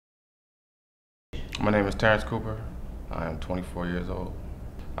My name is Terrence Cooper. I am 24 years old.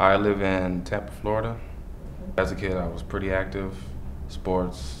 I live in Tampa, Florida. As a kid, I was pretty active.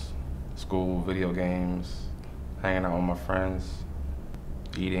 Sports, school, video games, hanging out with my friends,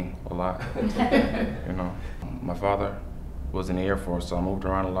 eating a lot. My father was in the Air Force, so I moved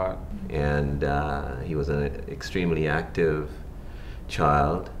around a lot. And he was an extremely active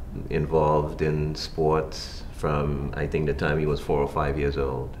child, involved in sports from, I think, the time he was 4 or 5 years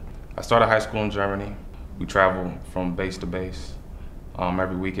old. I started high school in Germany. We traveled from base to base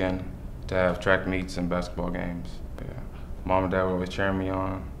every weekend to have track meets and basketball games. Yeah. Mom and Dad were always cheering me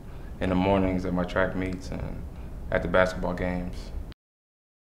on in the mornings at my track meets and at the basketball games.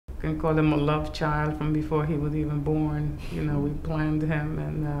 You can call him a love child from before he was even born. We planned him,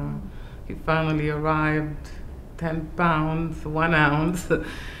 and he finally arrived, 10 pounds, 1 ounce,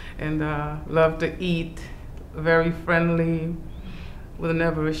 and loved to eat, very friendly, was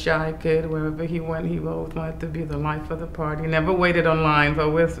never a shy kid. Wherever he went, he always wanted to be the life of the party. Never waited on line, but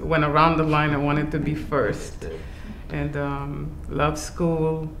always went around the line and wanted to be first. And loved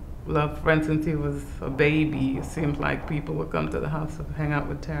school, loved friends since he was a baby. It seems like people would come to the house to hang out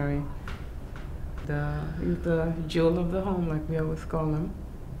with Terry. He's the jewel of the home, like we always call him.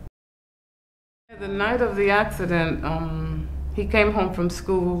 The night of the accident, he came home from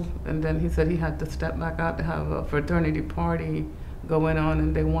school, and then he said he had to step back out to have a fraternity party going on,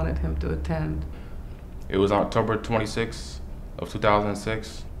 and they wanted him to attend. It was October 26th of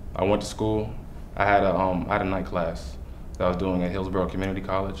 2006. I went to school. I had a night class that I was doing at Hillsborough Community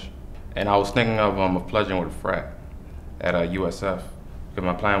College, and I was thinking of pledging with a frat at USF because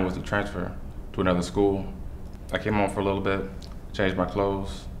my plan was to transfer to another school. I came home for a little bit, changed my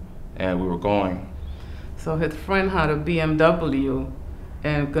clothes, and we were going. So his friend had a BMW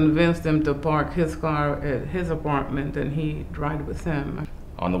and convinced him to park his car at his apartment, and he drive with him.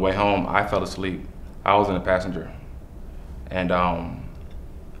 On the way home, I fell asleep. I was in the passenger, and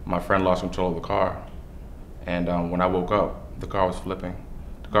my friend lost control of the car. And when I woke up, the car was flipping.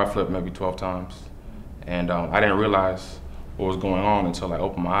 The car flipped maybe 12 times, and I didn't realize what was going on until I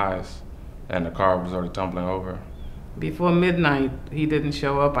opened my eyes, and the car was already tumbling over. Before midnight, he didn't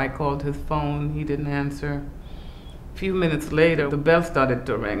show up. I called his phone, he didn't answer. A few minutes later, the bell started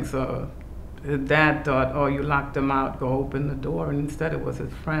to ring, so his dad thought, oh, you locked him out, go open the door, and instead it was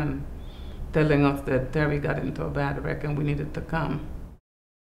his friend telling us that Terry got into a bad wreck and we needed to come.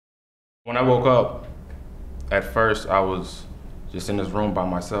 When I woke up, at first I was just in this room by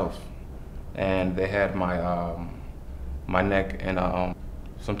myself, and they had my neck in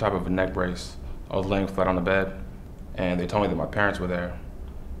some type of a neck brace. I was laying flat on the bed, and they told me that my parents were there,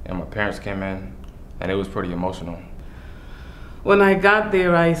 and my parents came in, and it was pretty emotional. When I got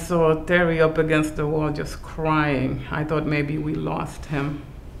there, I saw Terry up against the wall just crying. I thought maybe we lost him.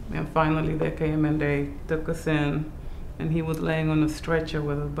 And finally they came and they took us in, and he was laying on a stretcher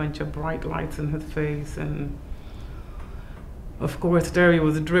with a bunch of bright lights in his face. And of course, Terry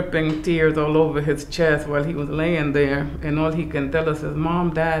was dripping tears all over his chest while he was laying there. And all he can tell us is,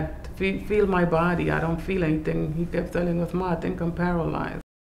 Mom, Dad, feel my body. I don't feel anything. He kept telling us, Mom, I think I'm paralyzed.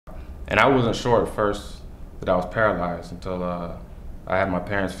 And I wasn't sure at first that I was paralyzed until I had my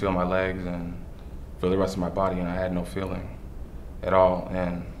parents feel my legs and feel the rest of my body, and I had no feeling at all.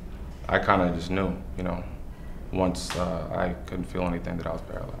 And I kind of just knew, once I couldn't feel anything, that I was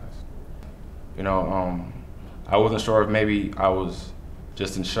paralyzed. I wasn't sure if maybe I was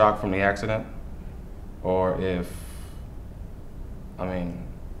just in shock from the accident, or if,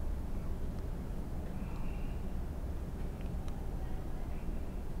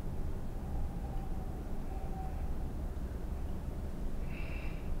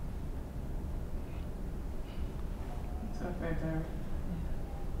 Right there.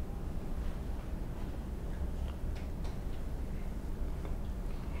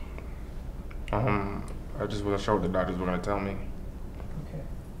 I just wasn't sure what the doctors were going to tell me. Okay.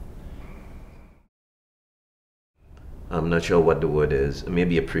 I'm not sure what the word is.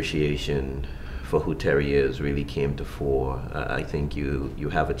 Maybe appreciation for who Terry is really came to fore. I think you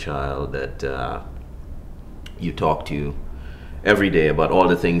have a child that you talk to every day about all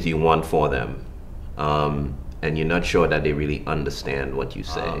the things you want for them. And you're not sure that they really understand what you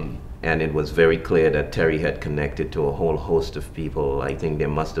say. And it was very clear that Terry had connected to a whole host of people. I think there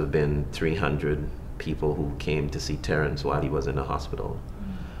must have been 300 people who came to see Terrence while he was in the hospital.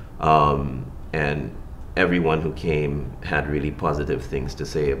 And everyone who came had really positive things to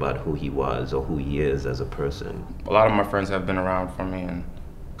say about who he was or who he is as a person. A lot of my friends have been around for me and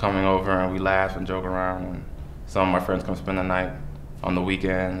coming over, and we laugh and joke around. And some of my friends come spend the night on the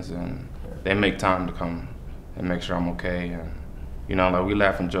weekends, and they make time to come and make sure I'm okay. And we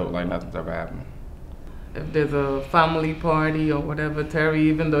laugh and joke like nothing's ever happened. if there's a family party or whatever, Terry,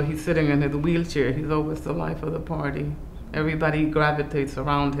 even though he's sitting in his wheelchair, he's always the life of the party. Everybody gravitates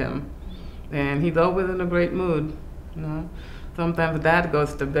around him, and he's always in a great mood. You know, sometimes Dad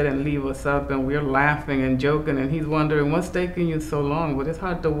goes to bed and leave us up, and we're laughing and joking, and he's wondering what's taking you so long. But it's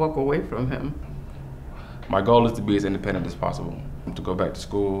hard to walk away from him. My goal is to be as independent as possible, to go back to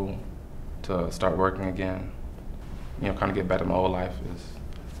school, to start working again. You know, kind of get back to my old life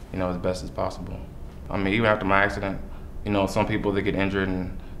as best as possible. I mean, even after my accident, some people, they get injured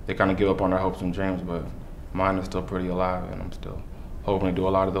and they kind of give up on their hopes and dreams, but mine is still pretty alive, and I'm still hoping to do a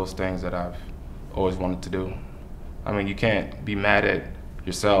lot of those things that I've always wanted to do. I mean, you can't be mad at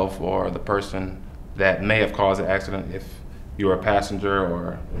yourself or the person that may have caused the accident if you were a passenger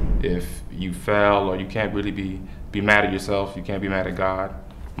or if you fell, or you can't really be mad at yourself. You can't be mad at God.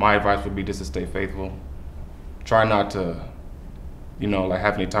 My advice would be just to stay faithful. Try not to,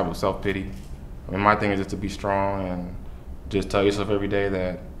 have any type of self-pity. I mean, my thing is just to be strong and just tell yourself every day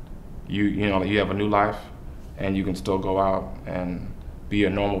that you have a new life and you can still go out and be a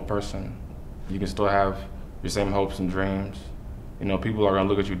normal person. You can still have your same hopes and dreams. People are gonna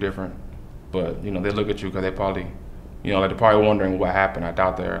look at you different, but they look at you because they probably, they're probably wondering what happened. I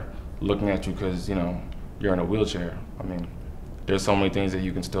doubt they're looking at you because you're in a wheelchair. I mean, there's so many things that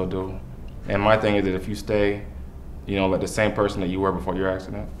you can still do. And my thing is that if you stay, like the same person that you were before your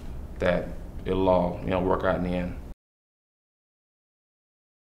accident, that it'll all, work out in the end.